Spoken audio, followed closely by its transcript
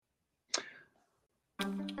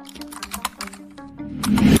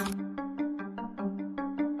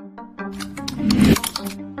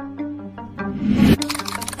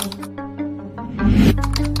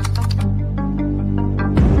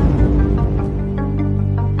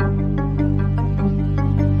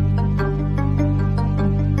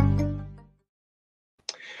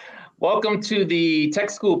Welcome to the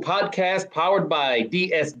Tech School podcast powered by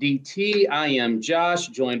DSDT. I am Josh,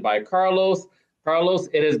 joined by Carlos. Carlos,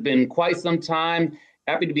 it has been quite some time.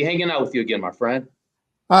 Happy to be hanging out with you again, my friend.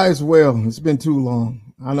 I as well. It's been too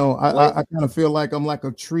long. I know. I kind of feel like I'm like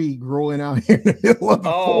a tree growing out here in the middle of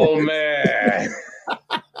the forest. Man.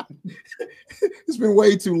 It's been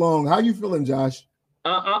way too long. How you feeling, Josh?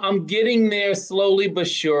 I'm getting there slowly but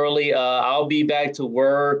surely. I'll be back to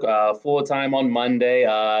work full time on Monday.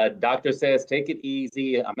 Doctor says take it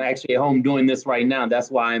easy. I'm actually at home doing this right now. That's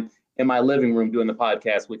why I'm in my living room doing the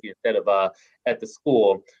podcast with you instead of at the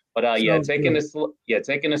school. But taking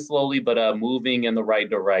it slowly, but moving in the right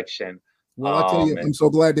direction. Well, I tell you, I'm so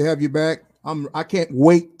glad to have you back. I can't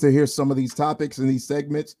wait to hear some of these topics and these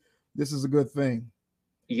segments. This is a good thing.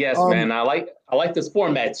 Yes, man. I like this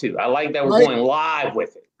format too. I like that we're going live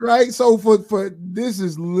with it. Right. So for this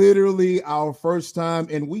is literally our first time,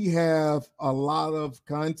 and we have a lot of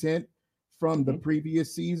content from the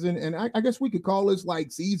previous season. And I guess we could call this like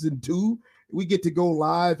season 2. We get to go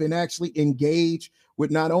live and actually engage with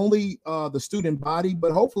not only the student body,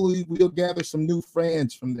 but hopefully we'll gather some new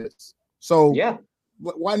fans from this. So yeah,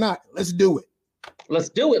 why not? Let's do it. Let's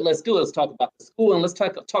do it. Let's talk about the school and let's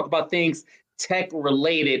talk about things tech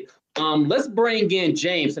related. Let's bring in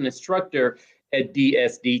James, an instructor at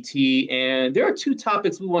DSDT. And there are 2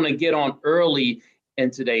 topics we want to get on early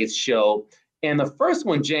in today's show. And the first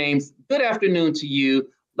one, James, good afternoon to you.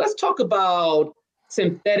 Let's talk about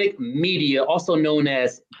synthetic media, also known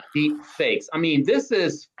as deep fakes. I mean, this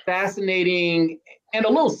is fascinating and a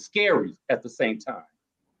little scary at the same time.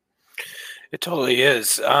 It totally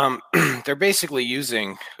is. They're basically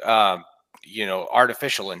using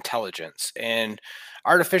artificial intelligence, and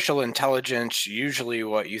artificial intelligence, usually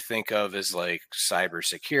what you think of is like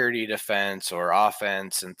cybersecurity defense or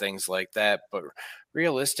offense and things like that. But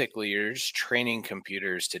realistically, you're just training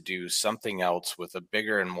computers to do something else with a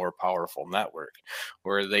bigger and more powerful network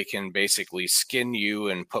where they can basically skin you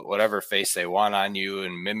and put whatever face they want on you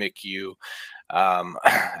and mimic you.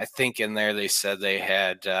 I think in there they said they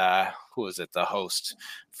had, the host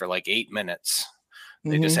for like 8 minutes.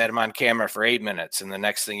 They just had him on camera for 8 minutes. And the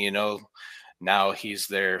next thing you know, now he's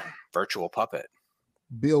their virtual puppet.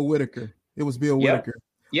 Bill Whitaker. It was Bill Whitaker.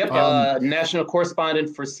 Yep. National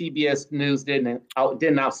correspondent for CBS News did an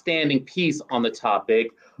outstanding piece on the topic.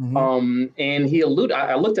 And he alluded,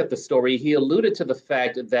 I looked at the story, he alluded to the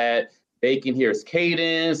fact that they can hear his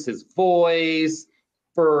cadence, his voice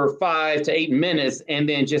for 5 to 8 minutes, and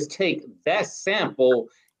then just take that sample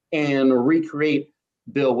and recreate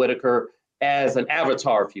Bill Whitaker as an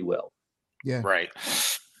avatar, if you will. Yeah. Right.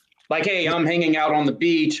 Like, hey, I'm hanging out on the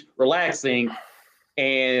beach, relaxing,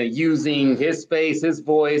 and using his face, his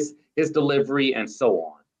voice, his delivery, and so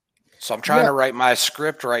on. So I'm trying to write my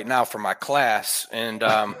script right now for my class, and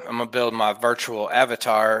I'm going to build my virtual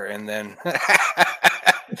avatar and then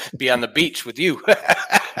be on the beach with you.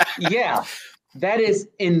 Yeah, that is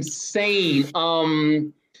insane.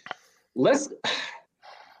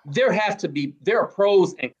 There are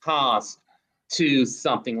pros and cons to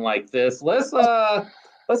something like this. Let's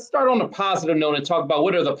start on a positive note and talk about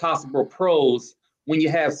what are the possible pros when you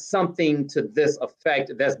have something to this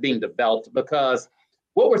effect that's being developed, because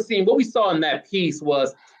what we saw in that piece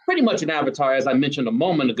was pretty much an avatar, as I mentioned a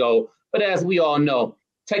moment ago. But as we all know,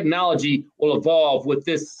 technology will evolve with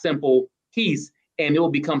this simple piece and it will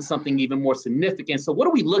become something even more significant. So what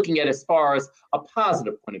are we looking at as far as a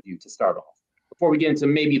positive point of view to start off before we get into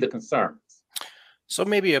maybe the concerns? So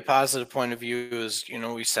maybe a positive point of view is,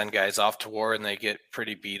 we send guys off to war and they get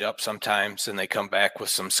pretty beat up sometimes and they come back with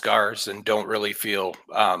some scars and don't really feel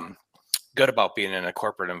good about being in a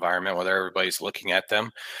corporate environment where everybody's looking at them.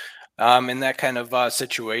 In that kind of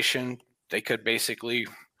situation, they could basically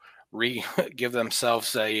give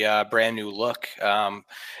themselves a brand new look,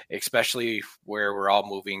 especially where we're all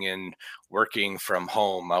moving in, working from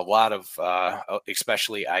home. A lot of,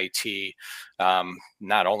 especially IT,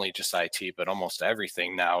 not only just IT, but almost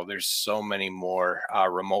everything now. There's so many more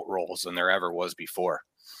remote roles than there ever was before.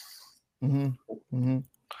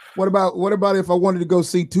 What about if I wanted to go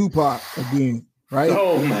see Tupac again? Right?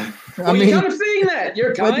 Oh my! You're kind of seeing that.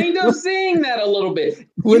 You're kind of seeing that a little bit.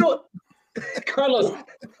 Carlos,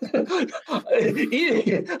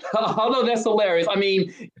 although that's hilarious. I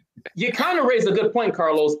mean, you kind of raised a good point,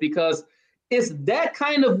 Carlos, because is that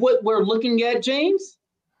kind of what we're looking at, James?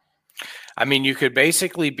 I mean, you could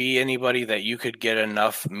basically be anybody that you could get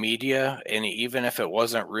enough media, and even if it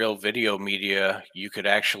wasn't real video media, you could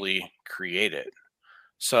actually create it.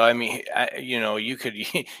 So I mean, you could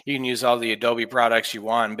you can use all the Adobe products you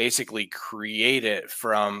want and basically create it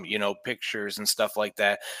from pictures and stuff like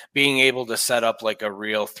that. Being able to set up like a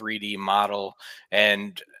real 3D model,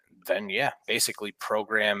 and then yeah, basically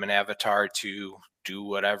program an avatar to do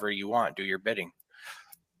whatever you want, do your bidding.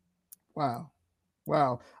 Wow.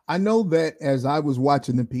 Wow. I know that as I was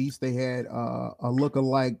watching the piece, they had a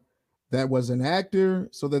lookalike that was an actor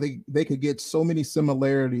so that they could get so many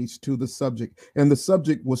similarities to the subject. And the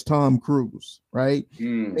subject was Tom Cruise, right?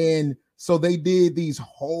 And so they did these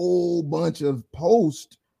whole bunch of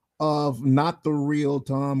posts of not the real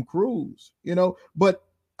Tom Cruise, but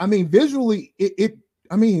I mean, visually,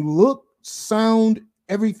 look, sound,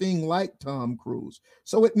 everything like Tom Cruise.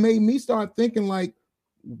 So it made me start thinking like,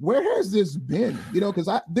 where has this been? Because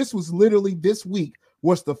this was literally this week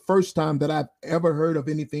was the first time that I've ever heard of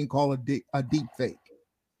anything called a deep fake.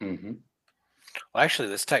 Well, actually,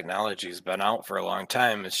 this technology has been out for a long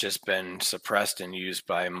time. It's just been suppressed and used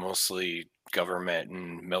by mostly government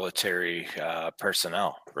and military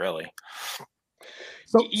personnel, really.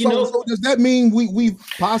 So does that mean we've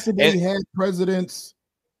possibly had presidents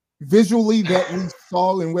visually that we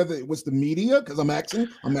saw, and whether it was the media, because I'm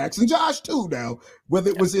asking Josh too now,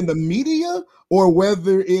 whether it was in the media or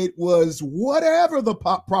whether it was whatever the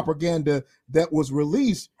propaganda that was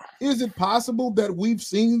released, is it possible that we've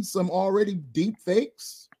seen some already deep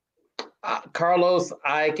fakes? Carlos,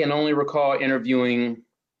 I can only recall interviewing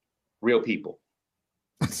real people.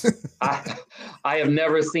 I have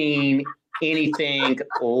never seen anything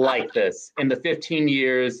like this in the 15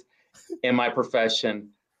 years in my profession.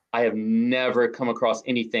 I have never come across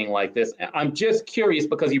anything like this. I'm just curious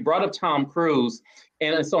because you brought up Tom Cruise.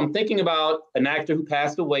 And so I'm thinking about an actor who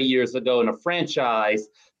passed away years ago in a franchise,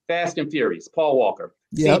 Fast and Furious, Paul Walker,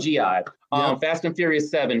 CGI. Fast and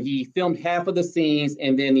Furious 7, he filmed half of the scenes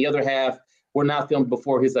and then the other half were not filmed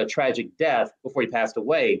before his tragic death, before he passed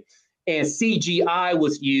away. And CGI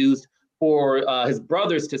was used for his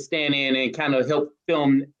brothers to stand in and kind of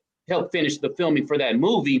help finish the filming for that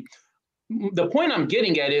movie. The point I'm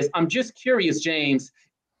getting at is I'm just curious, James,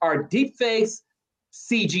 are deepfakes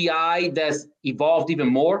CGI that's evolved even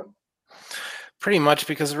more? Pretty much,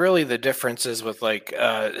 because really the difference is with like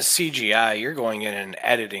CGI, you're going in and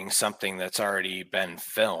editing something that's already been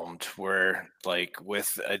filmed, where like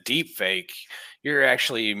with a deep fake, you're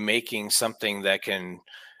actually making something that can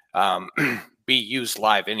be used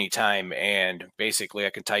live anytime. And basically I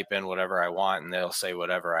can type in whatever I want and they'll say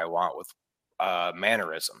whatever I want with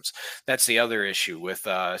mannerisms. That's the other issue with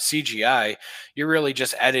CGI. You're really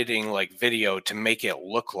just editing like video to make it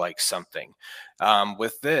look like something.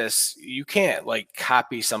 With this, you can't like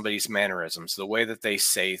copy somebody's mannerisms, the way that they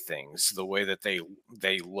say things, the way that they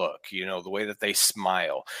look, the way that they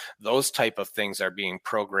smile. Those type of things are being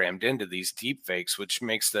programmed into these deep fakes, which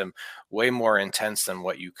makes them way more intense than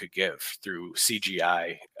what you could give through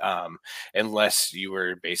CGI, unless you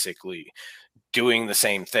were basically doing the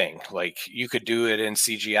same thing. Like you could do it in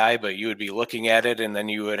CGI, but you would be looking at it and then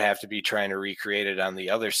you would have to be trying to recreate it on the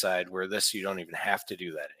other side, where this, you don't even have to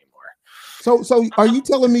do that anymore. So are you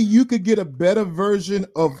telling me you could get a better version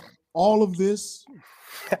of all of this?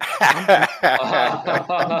 I'm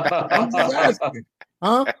just asking.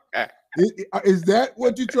 Huh? Is that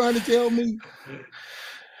what you're trying to tell me?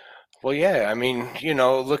 Well, yeah, I mean,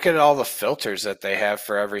 look at all the filters that they have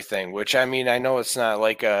for everything, which I mean, I know it's not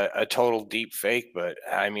like a total deep fake, but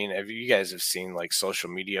I mean, if you guys have seen like social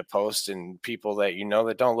media posts and people that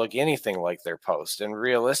that don't look anything like their post. And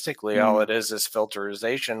realistically, all it is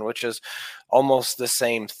filterization, which is almost the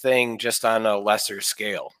same thing, just on a lesser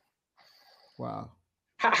scale. Wow.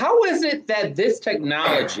 How is it that this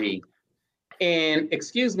technology, and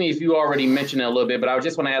excuse me if you already mentioned it a little bit, but I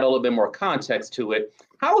just want to add a little bit more context to it.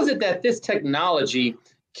 How is it that this technology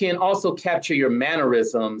can also capture your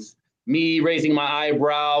mannerisms, me raising my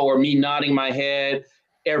eyebrow or me nodding my head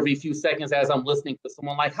every few seconds as I'm listening to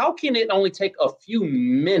someone? Like, how can it only take a few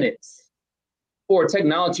minutes for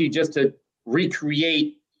technology just to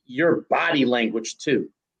recreate your body language too?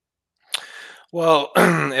 Well,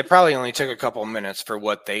 it probably only took a couple minutes for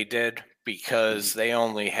what they did, because they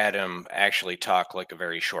only had him actually talk like a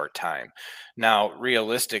very short time. Now,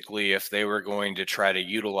 realistically, if they were going to try to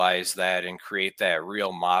utilize that and create that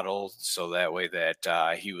real model, so that way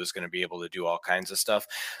that he was going to be able to do all kinds of stuff,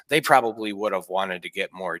 they probably would have wanted to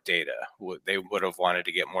get more data. They would have wanted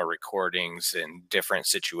to get more recordings in different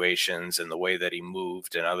situations and the way that he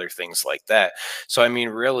moved and other things like that. So, I mean,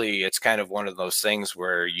 really, it's kind of one of those things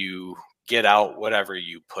where you get out whatever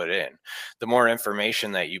you put in. The more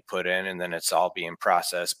information that you put in, and then it's all being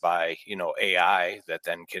processed by, AI that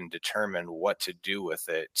then can determine what to do with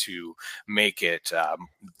it to make it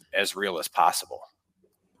as real as possible.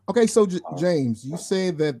 Okay, so James, you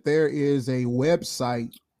say that there is a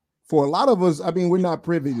website for a lot of us. I mean, we're not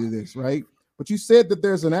privy to this, right? But you said that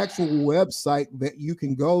there's an actual website that you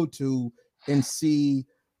can go to and see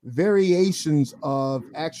variations of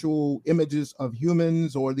actual images of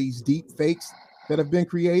humans or these deep fakes that have been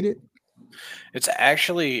created. It's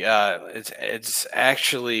actually what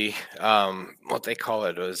they call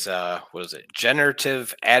it was what is it?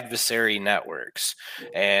 Generative adversary networks,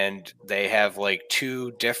 and they have like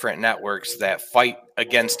two different networks that fight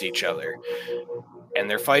against each other, and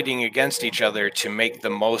they're fighting against each other to make the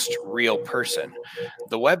most real person.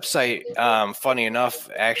 The website, funny enough,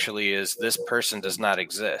 actually is this person does not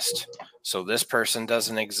exist. So this person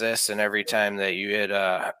doesn't exist, and every time that you hit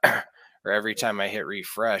or every time I hit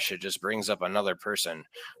refresh, it just brings up another person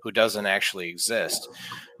who doesn't actually exist.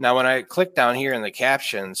 Now, when I click down here in the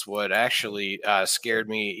captions, what actually scared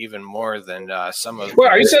me even more than some of. Well,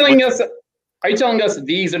 are you telling us? Are you telling us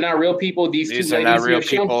these are not real people? These are not real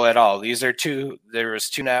people at all. There was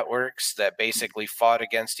two networks that basically fought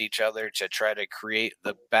against each other to try to create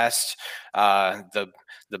the best, the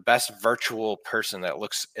best virtual person that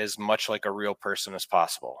looks as much like a real person as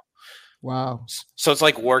possible. Wow. So it's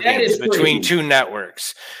like war games between two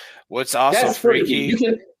networks. What's also freaky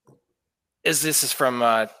is this is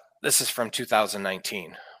from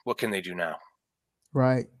 2019. What can they do now?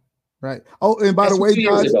 Right. Oh, and by the way,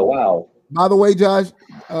 Josh, wow. By the way, Josh,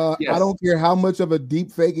 yes. I don't care how much of a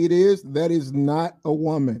deep fake it is. That is not a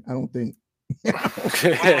woman, I don't think. Once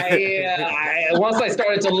I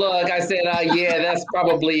started to look, I said, "Yeah, that's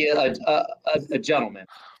probably a gentleman."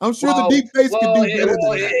 I'm sure the deep face could do better than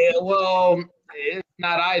that. Well, it's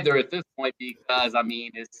not either at this point because I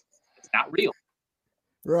mean, it's not real.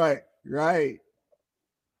 Right.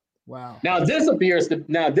 Wow. Now this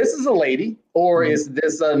this is a lady, or is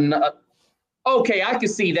this okay? I can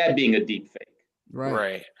see that being a deep fake.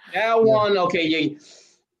 Right. That one, okay,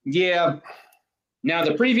 yeah. Now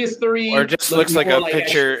the previous three, or it just looks like a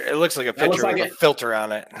picture. It looks like a picture with a filter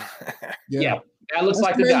on it. Yeah, that looks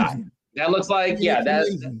like the guy. That looks like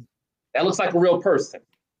that looks like a real person.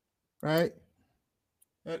 Right.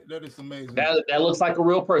 That is amazing. That looks like a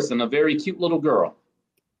real person, a very cute little girl.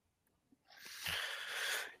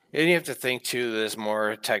 And you have to think too, this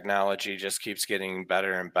more technology just keeps getting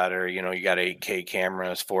better and better. You got 8K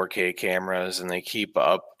cameras, 4K cameras, and they keep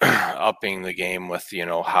upping the game with,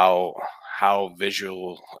 how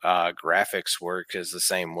visual graphics work is the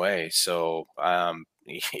same way. So,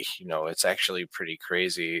 it's actually pretty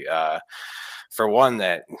crazy. For one,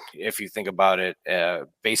 that if you think about it,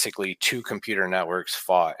 basically two computer networks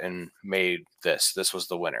fought and made this. This was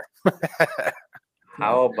the winner.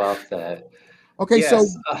 How about that? Okay,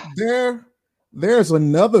 yes. So there's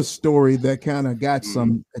another story that kind of got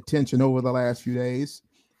some attention over the last few days,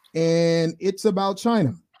 and it's about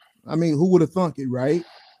China. I mean, who would have thunk it, right?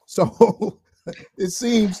 So it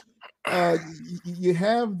seems you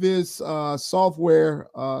have this software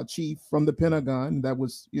chief from the Pentagon that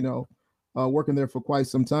was, working there for quite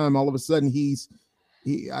some time. All of a sudden,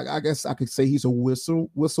 I guess I could say he's a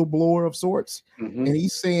whistleblower of sorts, and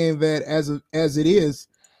he's saying that as it is,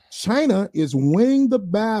 China is winning the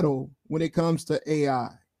battle when it comes to AI.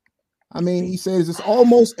 I mean, he says it's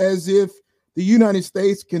almost as if the United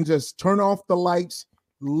States can just turn off the lights,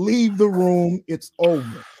 leave the room, it's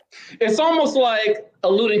over. It's almost like,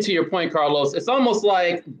 alluding to your point, Carlos, it's almost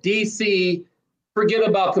like DC forget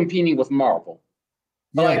about competing with Marvel.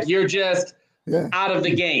 Yeah. Like you're just out of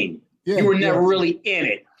the game. Yeah, you were never really in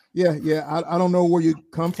it. Yeah. I don't know where you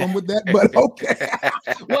come from with that, but okay.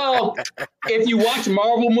 Well, if you watch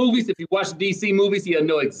Marvel movies, if you watch DC movies, you'll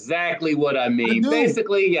know exactly what I mean.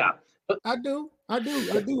 Basically, yeah. I do,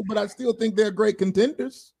 but I still think they're great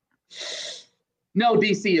contenders. No,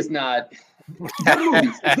 DC is not. Good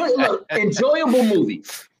movies. Look, enjoyable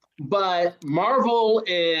movies. But Marvel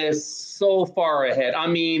is so far ahead. I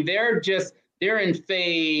mean, they're in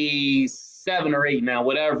phase 7 or 8 now,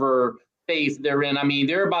 whatever phase they're in. I mean,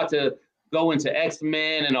 they're about to go into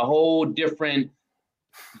X-Men and a whole different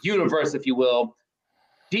universe, if you will.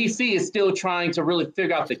 DC is still trying to really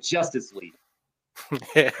figure out the Justice League.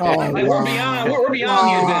 We're beyond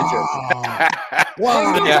the Avengers.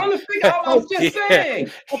 Wow. I was just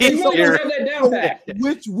saying. Okay, you have that down pat.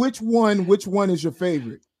 Which one is your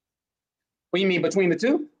favorite? What do you mean, between the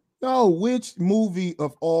two? No, which movie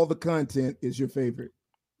of all the content is your favorite?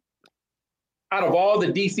 Out of all the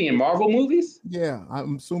DC and Marvel movies? Yeah,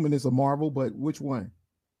 I'm assuming it's a Marvel, but which one?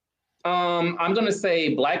 I'm gonna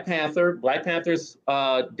say Black Panther. Black Panther's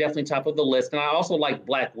definitely top of the list, and I also like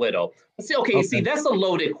Black Widow. But see, that's a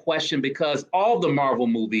loaded question because all the Marvel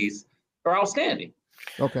movies are outstanding.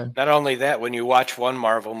 Okay. Not only that, when you watch one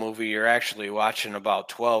Marvel movie, you're actually watching about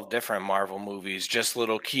 12 different Marvel movies, just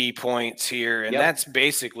little key points here. And that's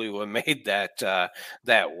basically what made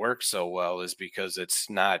that work so well, is because it's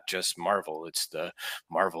not just Marvel, it's the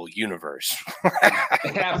Marvel universe.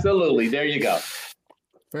 Absolutely. There you go.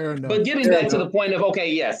 Fair enough. But getting back to the point of,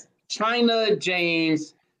 okay, yes, China,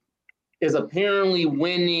 James, is apparently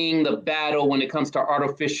winning the battle when it comes to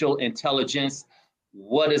artificial intelligence.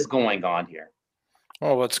 What is going on here?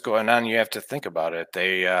 Well, what's going on? You have to think about it.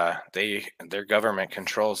 Their government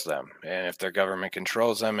controls them, and if their government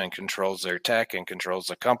controls them and controls their tech and controls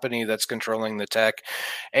the company that's controlling the tech,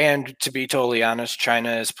 and to be totally honest,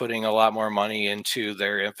 China is putting a lot more money into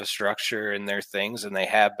their infrastructure and their things, and they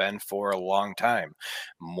have been for a long time,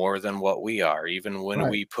 more than what we are. Even when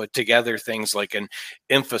we put together things like an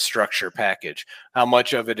infrastructure package, how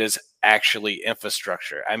much of it is actually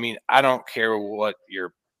infrastructure? I mean, I don't care what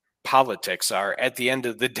your politics are. At the end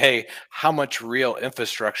of the day, how much real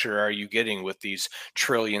infrastructure are you getting with these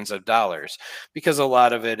trillions of dollars? Because a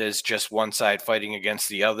lot of it is just one side fighting against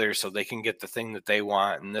the other so they can get the thing that they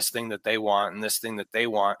want and this thing that they want and this thing that they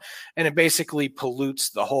want. And it basically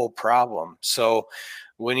pollutes the whole problem. So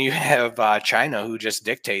when you have China who just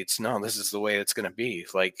dictates, no, this is the way it's going to be.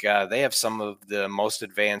 Like they have some of the most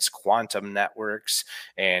advanced quantum networks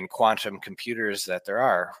and quantum computers that there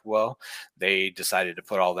are. Well, they decided to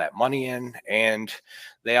put all that money in, and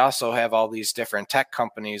they also have all these different tech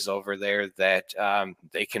companies over there that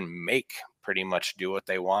they can make pretty much do what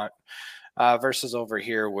they want. Versus over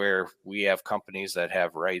here where we have companies that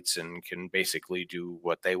have rights and can basically do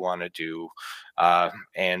what they want to do.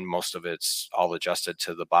 And most of it's all adjusted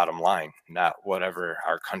to the bottom line, not whatever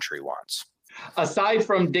our country wants. Aside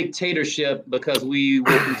from dictatorship, because we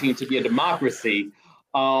will continue to be a democracy.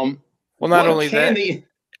 Well, not only that,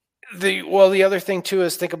 the other thing too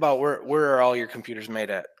is think about where are all your computers made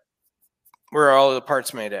at? Where are all the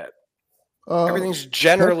parts made at? Everything's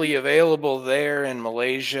generally available there in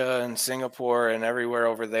Malaysia and Singapore and everywhere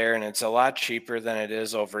over there, and it's a lot cheaper than it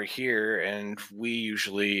is over here, and we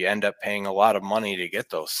usually end up paying a lot of money to get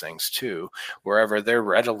those things too, wherever they're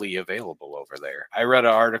readily available over there. I read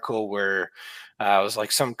an article where it was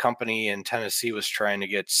like some company in Tennessee was trying to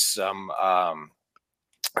get some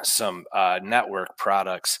network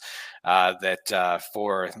products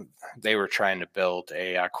they were trying to build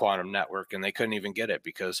a quantum network, and they couldn't even get it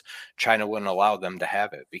because China wouldn't allow them to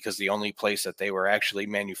have it, because the only place that they were actually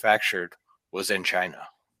manufactured was in China.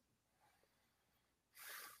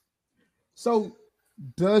 So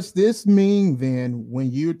does this mean then, when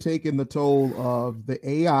you're taking the toll of the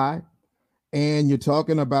AI and you're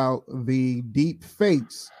talking about the deep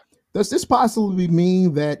fakes, does this possibly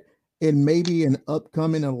mean that in maybe an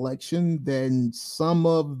upcoming election, then some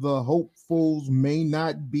of the hopefuls may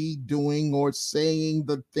not be doing or saying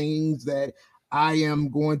the things that I am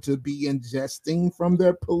going to be ingesting from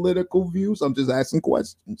their political views? I'm just asking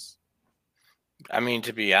questions. I mean,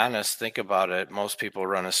 to be honest, think about it. Most people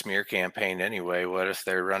run a smear campaign anyway. What if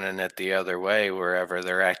they're running it the other way, wherever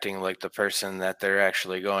they're acting like the person that they're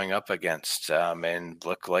actually going up against, and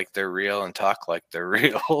look like they're real and talk like they're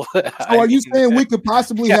real? So are you saying we could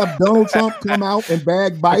possibly have Donald Trump come out and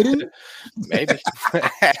bag Biden? Maybe.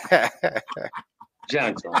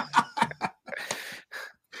 John.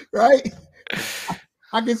 Right?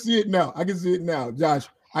 I can see it now. Josh.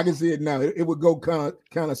 I can see it now. It would go kind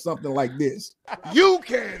of something like this. You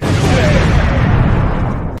can do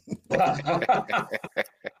it.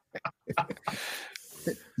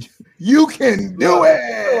 You can do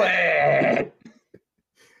it.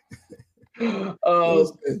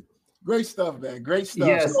 Great stuff, man. Great stuff.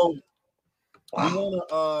 Yes. So we want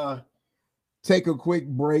to take a quick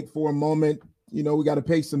break for a moment. You know, we got to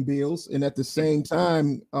pay some bills, and at the same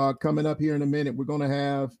time, coming up here in a minute, we're going to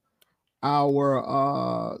have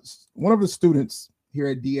our one of the students here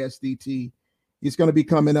at DSDT. He's going to be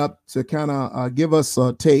coming up to kind of give us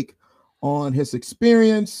a take on his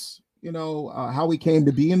experience, you know, how he came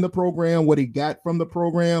to be in the program, what he got from the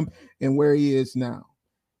program, and where he is now.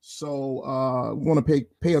 So we want to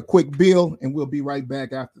pay a quick bill, and we'll be right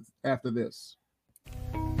back after this.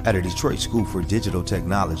 At a Detroit School for Digital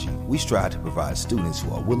Technology, we strive to provide students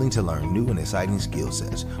who are willing to learn new and exciting skill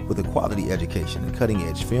sets with a quality education in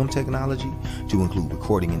cutting-edge film technology to include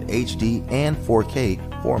recording in HD and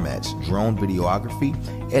 4K formats, drone videography,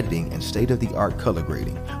 editing, and state-of-the-art color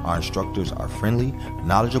grading. Our instructors are friendly,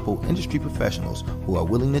 knowledgeable industry professionals who are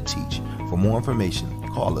willing to teach. For more information,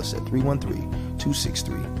 call us at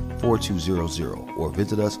 313-263-5400. 888-878-4200 or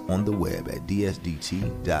visit us on the web at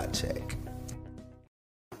dsdt.tech.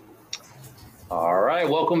 All right,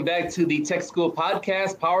 welcome back to the Tech School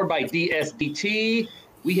Podcast powered by DSDT.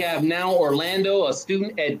 We have now Orlando, a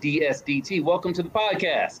student at DSDT. Welcome to the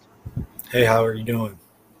podcast. Hey, how are you doing?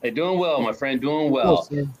 Hey, doing well, my friend, doing well.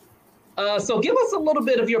 So give us a little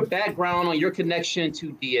bit of your background on your connection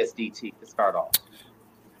to DSDT to start off.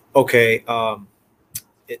 Okay. I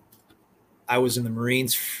was in the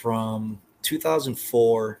Marines from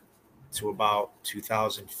 2004 to about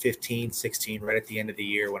 2015, 16, right at the end of the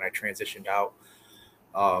year when I transitioned out.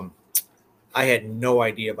 I had no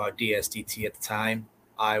idea about DSDT at the time.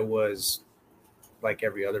 I was like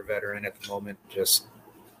every other veteran at the moment, just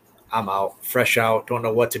I'm out, fresh out, don't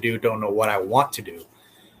know what to do, don't know what I want to do.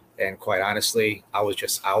 And quite honestly, I was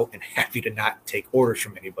just out and happy to not take orders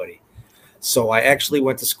from anybody. So I actually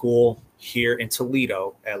went to school here in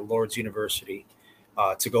Toledo at Lourdes University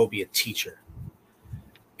to go be a teacher.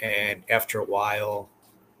 And after a while,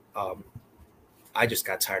 I just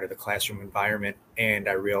got tired of the classroom environment, and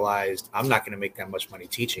I realized I'm not going to make that much money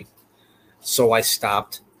teaching. So I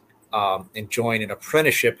stopped and joined an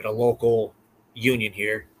apprenticeship at a local union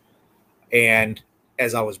here. And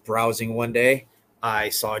as I was browsing one day, I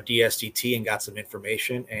saw DSDT and got some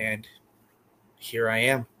information, and here I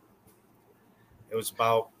am. It was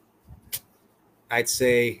about, I'd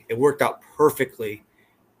say it worked out perfectly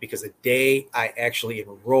because the day I actually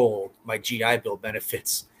enrolled, my GI Bill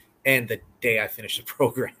benefits, and the day I finished the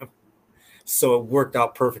program. So it worked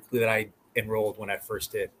out perfectly that I enrolled when I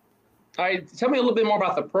first did. All right, tell me a little bit more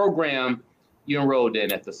about the program you enrolled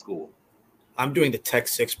in at the school. I'm doing the Tech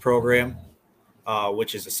 6 program,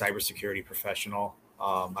 which is a cybersecurity professional.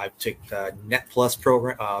 I took the Net Plus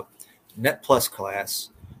program, Net Plus class.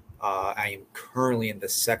 I am currently in the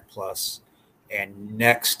Sec Plus, and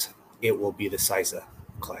next it will be the CISA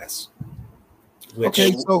class.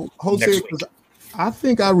 Okay, so Jose, I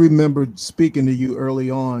think I remember speaking to you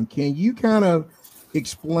early on. Can you kind of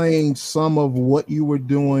explain some of what you were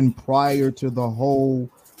doing prior to the whole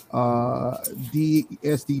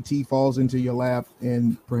DSDT falls into your lap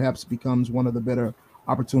and perhaps becomes one of the better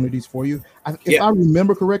opportunities for you? If I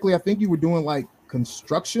remember correctly, I think you were doing like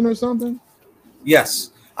construction or something.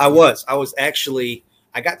 Yes, I was. I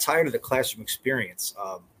got tired of the classroom experience,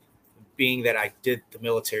 being that I did the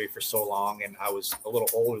military for so long and I was a little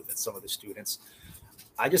older than some of the students.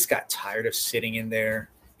 I just got tired of sitting in there,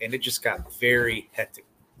 and it just got very hectic,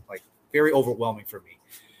 like very overwhelming for me.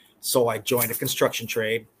 So I joined a construction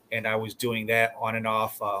trade, and I was doing that on and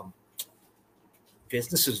off.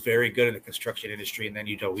 Business is very good in the construction industry. And then,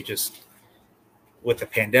 we just, with the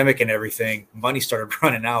pandemic and everything, money started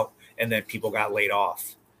running out, and then people got laid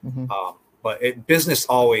off. Mm-hmm. But business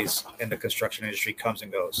always in the construction industry comes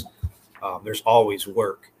and goes. There's always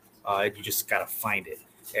work. You just got to find it.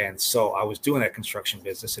 And so I was doing that construction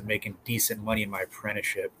business and making decent money in my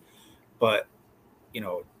apprenticeship, but,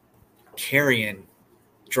 carrying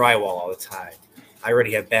drywall all the time. I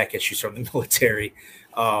already had back issues from the military.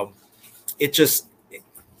 I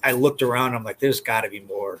looked around, I'm like, there's got to be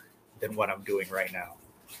more than what I'm doing right now.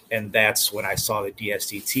 And that's when I saw the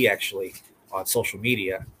DSDT actually on social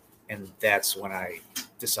media. And that's when I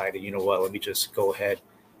decided, you know what, let me just go ahead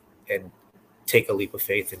and take a leap of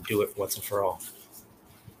faith and do it once and for all.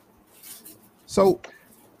 So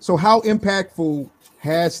how impactful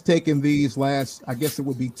has taken these last, I guess it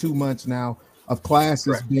would be 2 months now, of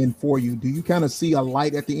classes been for you? Do you kind of see a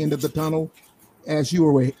light at the end of the tunnel as you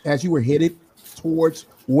were headed towards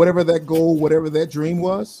whatever that goal, whatever that dream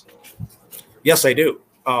was? Yes, I do.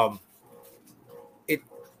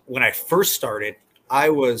 When I first started, I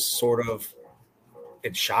was sort of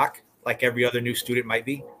in shock, like every other new student might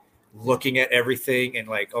be, looking at everything and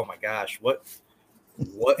like, oh my gosh, what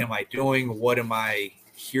am I doing? What am I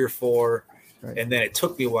here for? Right. And then it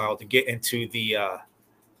took me a while to get into the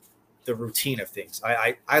routine of things.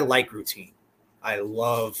 I like routine. I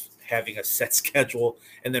love having a set schedule.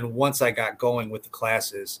 And then once I got going with the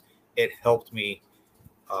classes, it helped me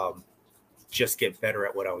just get better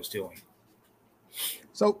at what I was doing.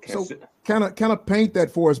 So kind of paint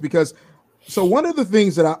that for us, because so one of the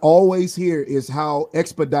things that I always hear is how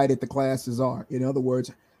expedited the classes are. In other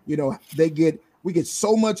words, we get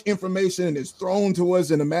so much information and it's thrown to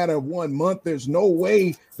us in a matter of 1 month. There's no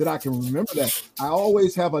way that I can remember that. I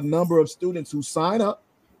always have a number of students who sign up,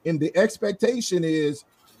 and the expectation is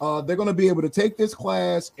they're going to be able to take this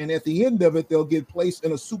class, and at the end of it, they'll get placed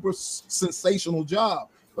in a super sensational job.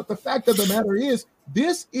 But the fact of the matter is,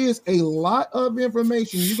 this is a lot of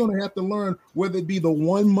information you're going to have to learn, whether it be the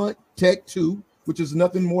 1 month Tech 2, which is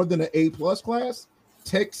nothing more than an A+ class,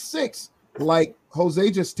 Tech 6, like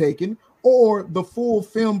Jose just taken, or the full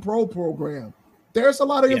Film Pro program. There's a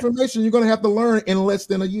lot of information you're going to have to learn in less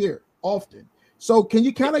than a year, often. So can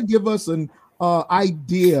you kind of give us an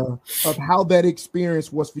idea of how that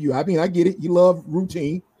experience was for you? I mean, I get it. You love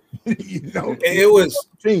routine. It was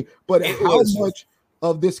routine, but how much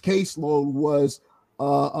of this caseload was,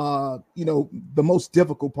 the most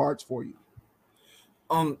difficult parts for you?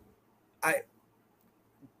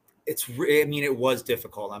 It was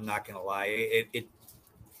difficult. I'm not going to lie.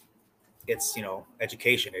 It's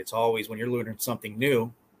education. It's always, when you're learning something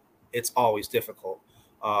new, it's always difficult.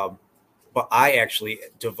 But I actually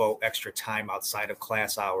devote extra time outside of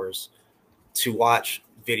class hours to watch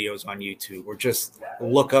videos on YouTube or just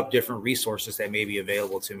look up different resources that may be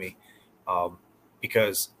available to me.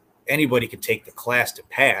 Because anybody can take the class to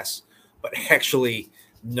pass, but actually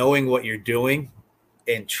knowing what you're doing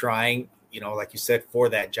and trying, like you said, for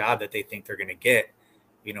that job that they think they're going to get,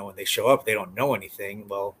 when they show up, they don't know anything.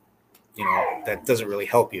 Well, that doesn't really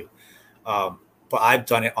help you. But I've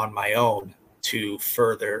done it on my own to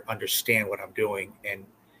further understand what I'm doing and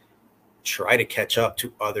try to catch up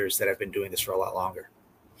to others that have been doing this for a lot longer.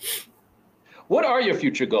 What are your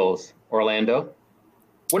future goals, Orlando?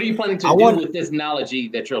 What are you planning to do with this knowledge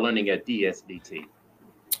that you're learning at DSDT?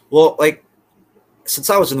 Well,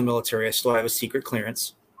 since I was in the military, I still have a secret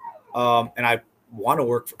clearance. And I want to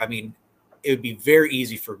work. It would be very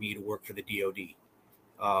easy for me to work for the DOD.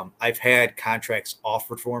 I've had contracts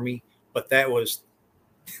offered for me, but that was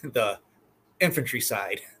the infantry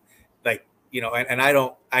side. And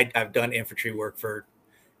I've done infantry work for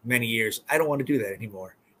many years. I don't want to do that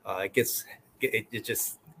anymore. It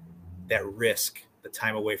just that risk, the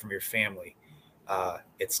time away from your family.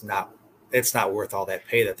 It's not worth all that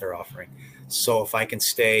pay that they're offering. So if I can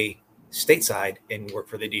stay stateside and work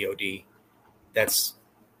for the DOD, that's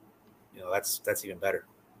even better.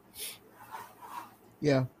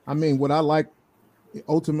 Yeah. What I like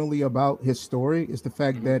ultimately about his story is the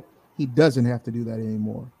fact that he doesn't have to do that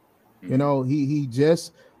anymore. He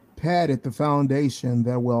just padded the foundation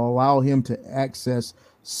that will allow him to access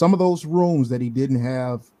some of those rooms that he didn't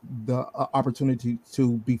have the opportunity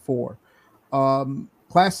to before.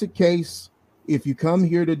 Classic case, if you come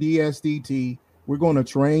here to DSDT, we're going to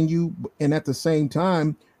train you. And at the same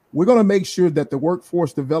time, we're going to make sure that the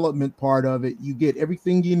workforce development part of it, you get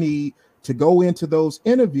everything you need to go into those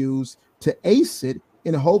interviews to ace it,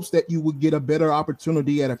 in hopes that you would get a better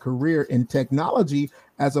opportunity at a career in technology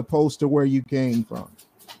as opposed to where you came from.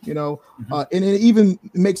 And it even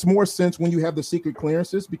makes more sense when you have the secret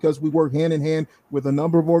clearances, because we work hand in hand with a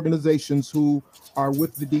number of organizations who are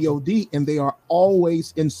with the DOD, and they are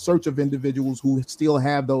always in search of individuals who still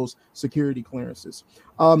have those security clearances.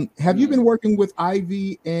 Have you been working with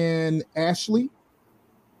Ivy and Ashley?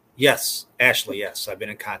 Yes, Ashley. Yes, I've been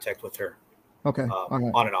in contact with her. Okay,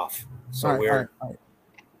 on and off. So all right.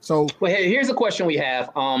 So, well, here's a question we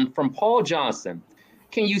have from Paul Johnson.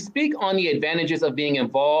 Can you speak on the advantages of being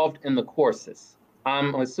involved in the courses?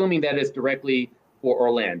 I'm assuming that is directly for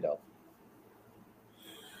Orlando.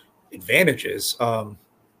 Advantages,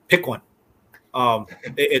 pick one. You're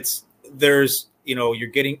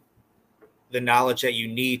getting the knowledge that you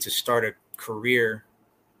need to start a career,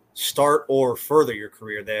 start or further your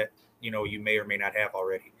career that, you may or may not have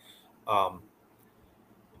already.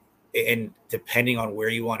 And depending on where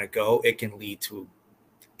you want to go, it can lead to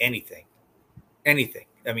anything.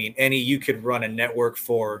 You could run a network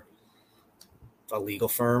for a legal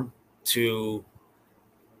firm to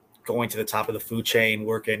going to the top of the food chain,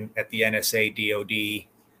 working at the NSA, DOD,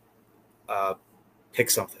 pick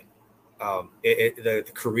something. The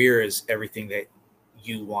career is everything that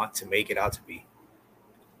you want to make it out to be.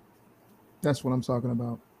 That's what I'm talking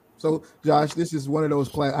about. So, Josh, this is one of those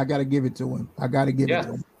class. I got to give it to him. It to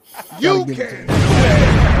him. You can.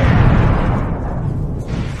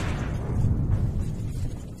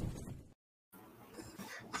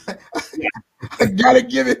 I gotta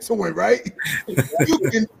give it to him, right? You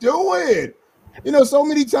can do it. So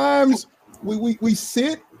many times we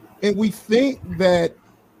sit and we think that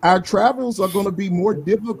our travels are going to be more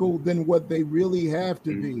difficult than what they really have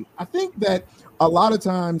to be. I think that a lot of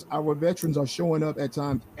times our veterans are showing up at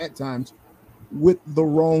times with the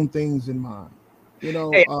wrong things in mind. Hey,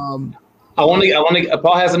 I want to.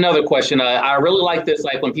 Paul has another question. I really like this.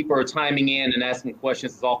 Like when people are chiming in and asking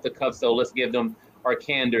questions, it's off the cuff. So let's give them our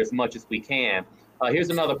candor as much as we can.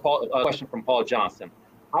 Here's another question from Paul Johnson.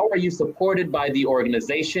 How are you supported by the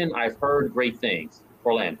organization? I've heard great things.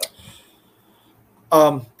 Orlando.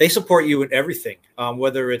 They support you in everything,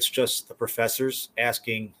 whether it's just the professors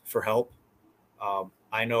asking for help.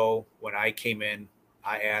 I know when I came in,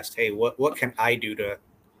 I asked, hey, what can I do to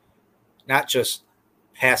not just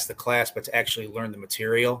pass the class, but to actually learn the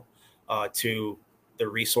material, to the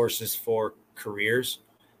resources for careers,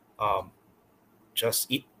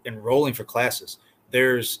 just enrolling for classes.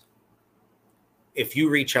 If you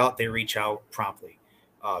reach out, they reach out promptly.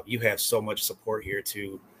 You have so much support here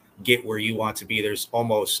to get where you want to be. There's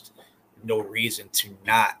almost no reason to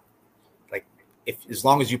not. Like, as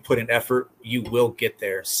long as you put in effort, you will get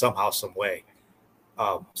there somehow, some way.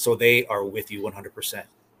 So they are with you 100%.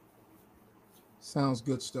 Sounds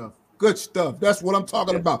good stuff. Good stuff. That's what I'm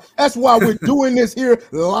talking about. That's why we're doing this here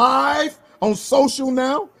live on social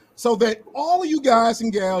now, so that all of you guys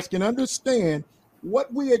and gals can understand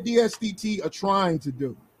what we at DSDT are trying to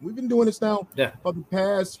do. We've been doing this now for the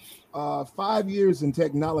past 5 years in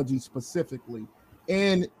technology specifically.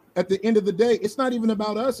 And at the end of the day, it's not even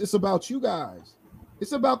about us. It's about you guys.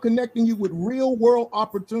 It's about connecting you with real world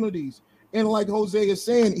opportunities. And like Jose is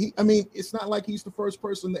saying, it's not like he's the first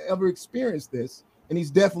person to ever experience this. And he's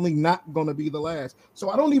definitely not going to be the last. So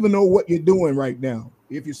I don't even know what you're doing right now.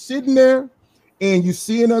 If you're sitting there and you're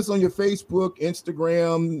seeing us on your Facebook,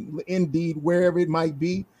 Instagram, Indeed, wherever it might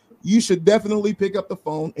be, you should definitely pick up the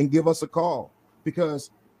phone and give us a call,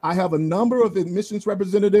 because I have a number of admissions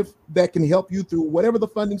representatives that can help you through whatever the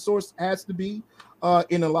funding source has to be.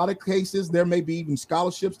 In a lot of cases, there may be even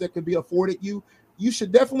scholarships that could be afforded you. You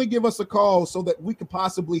should definitely give us a call so that we could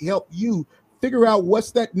possibly help you figure out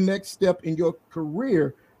what's that next step in your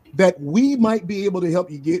career that we might be able to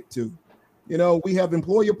help you get to. You know, we have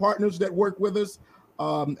employer partners that work with us.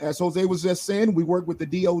 As Jose was just saying, we work with the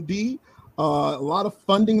DOD, a lot of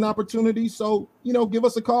funding opportunities. So, you know, give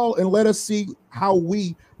us a call and let us see how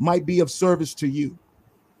we might be of service to you.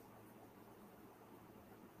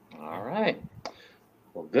 All right.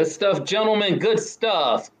 Well, good stuff, gentlemen. Good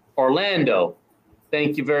stuff. Orlando,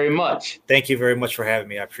 thank you very much. Thank you very much for having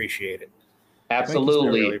me. I appreciate it.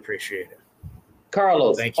 Absolutely. I really appreciate it.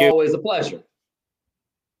 Carlos, thank you. Always a pleasure.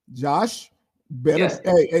 Josh, better. Yes.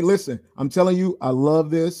 Hey, listen, I'm telling you, I love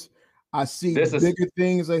this. I see bigger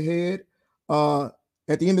things ahead.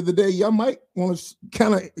 At the end of the day, y'all might want to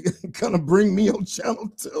kind of bring me on channel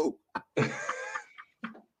 2.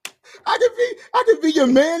 I could be your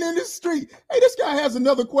man in the street. Hey, this guy has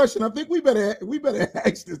another question. I think we better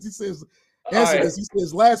ask this. He says, answer this. He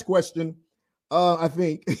says, last question. I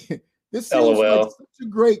think this seems like such a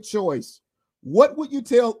great choice. What would you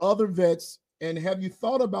tell other vets, and have you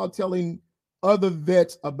thought about telling other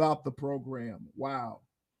vets about the program? Wow.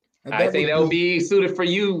 I think that would be suited for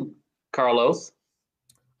you, Carlos.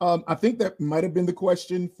 I think that might have been the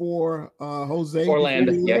question for Jose.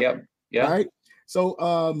 Orlando. Yeah. Right. So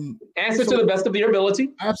answer to the best of your ability.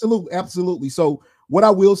 Absolutely. So what I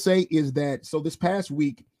will say is that, so this past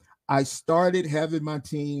week, I started having my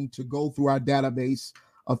team to go through our database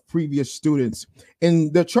of previous students.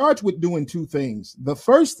 And they're charged with doing two things. The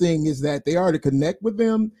first thing is that they are to connect with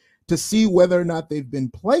them to see whether or not they've been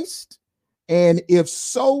placed. And if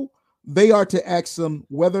so, they are to ask them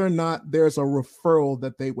whether or not there's a referral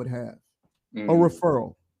that they would have. A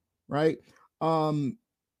referral, right?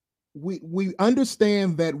 We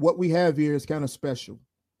understand that what we have here is kind of special.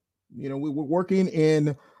 You know, we're working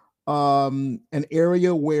in an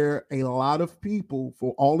area where a lot of people,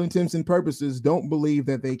 for all intents and purposes, don't believe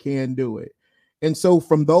that they can do it. And so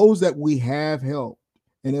from those that we have helped,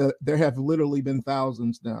 and there have literally been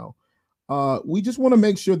thousands now, we just want to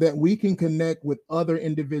make sure that we can connect with other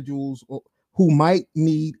individuals who might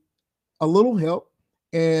need a little help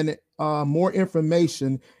and more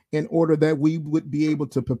information in order that we would be able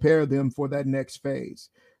to prepare them for that next phase.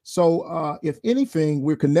 So if anything,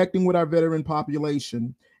 we're connecting with our veteran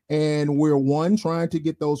population, and we're trying to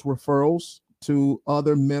get those referrals to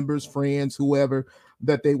other members, friends, whoever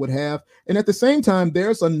that they would have. And at the same time,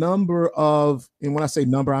 there's a number of, and when I say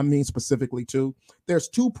number, I mean specifically two, there's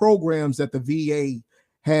 2 programs that the VA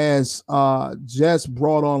has just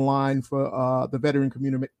brought online for the veteran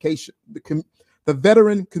communication, the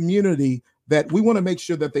veteran community, that we want to make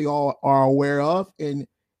sure that they all are aware of, and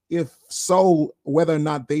if so, whether or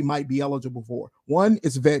not they might be eligible for. One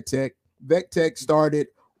is Vet Tech. Vet Tech started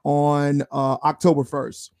on October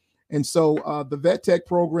 1st. And so the Vet Tech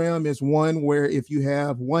program is one where if you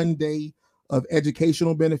have 1 day of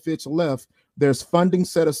educational benefits left, there's funding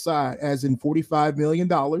set aside, as in $45 million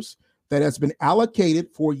that has been allocated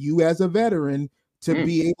for you as a veteran to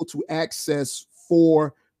be able to access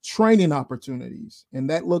for training opportunities. And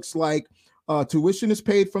that looks like tuition is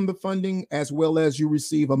paid from the funding, as well as you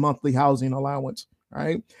receive a monthly housing allowance,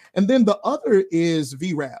 right? And then the other is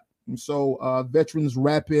VRAP. And so Veterans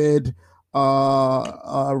Rapid,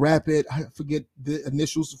 I forget the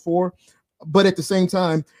initials for, but at the same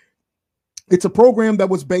time, It's a program that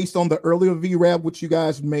was based on the earlier VRAB, which you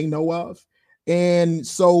guys may know of. And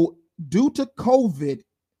so due to COVID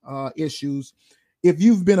issues, if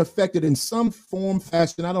you've been affected in some form,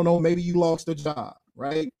 fashion, I don't know, maybe you lost a job,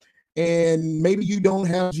 right? And maybe you don't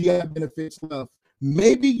have GI benefits left.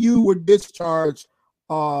 Maybe you were discharged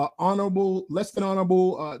honorable, less than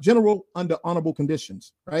honorable, general under honorable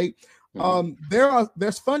conditions, right?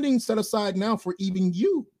 There's funding set aside now for even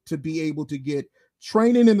you to be able to get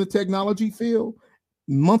training in the technology field,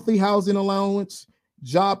 monthly housing allowance,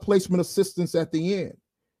 job placement assistance at the end.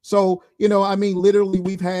 So, I mean, literally,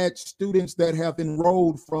 we've had students that have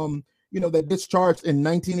enrolled from, that discharged in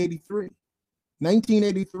 1983.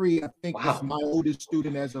 1983, I think, is my oldest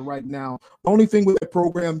student as of right now. The only thing with the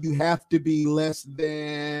program, you have to be less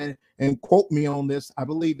than, and quote me on this, I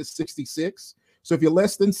believe it's 66. So if you're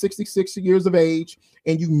less than 66 years of age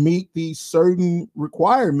and you meet these certain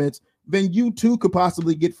requirements, then you too could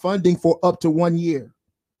possibly get funding for up to 1 year.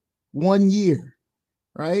 1 year.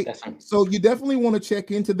 Right. So you definitely want to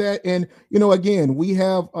check into that. And, again, we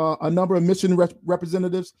have a number of mission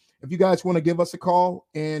representatives. If you guys want to give us a call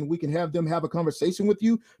and we can have them have a conversation with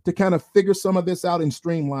you to kind of figure some of this out and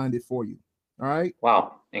streamline it for you. All right.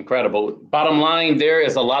 Wow. Incredible. Bottom line, there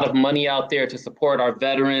is a lot of money out there to support our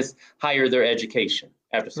veterans, higher their education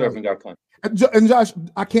after serving our country. And Josh,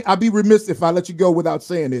 I'd be remiss if I let you go without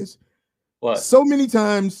saying this. What? So many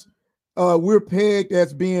times we're pegged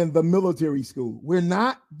as being the military school. We're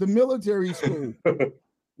not the military school.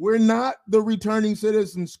 We're not the returning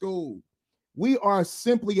citizen school. We are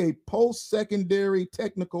simply a post-secondary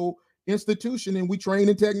technical institution, and we train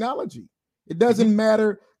in technology. It doesn't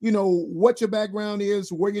matter, what your background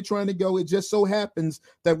is, where you're trying to go. It just so happens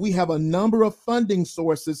that we have a number of funding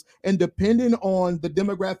sources, and depending on the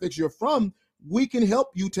demographics you're from, we can help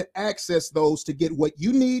you to access those to get what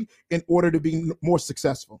you need in order to be more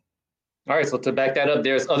successful. All right. So to back that up,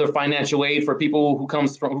 there's other financial aid for people who come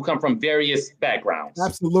from various backgrounds.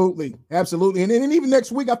 Absolutely. Absolutely. And even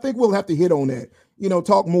next week, I think we'll have to hit on that,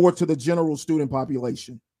 talk more to the general student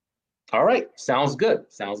population. All right. Sounds good.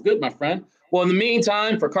 Sounds good, my friend. Well, in the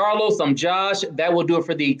meantime, for Carlos, I'm Josh. That will do it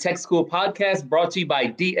for the Tech School Podcast brought to you by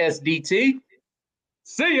DSDT.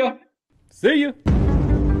 See ya. See ya.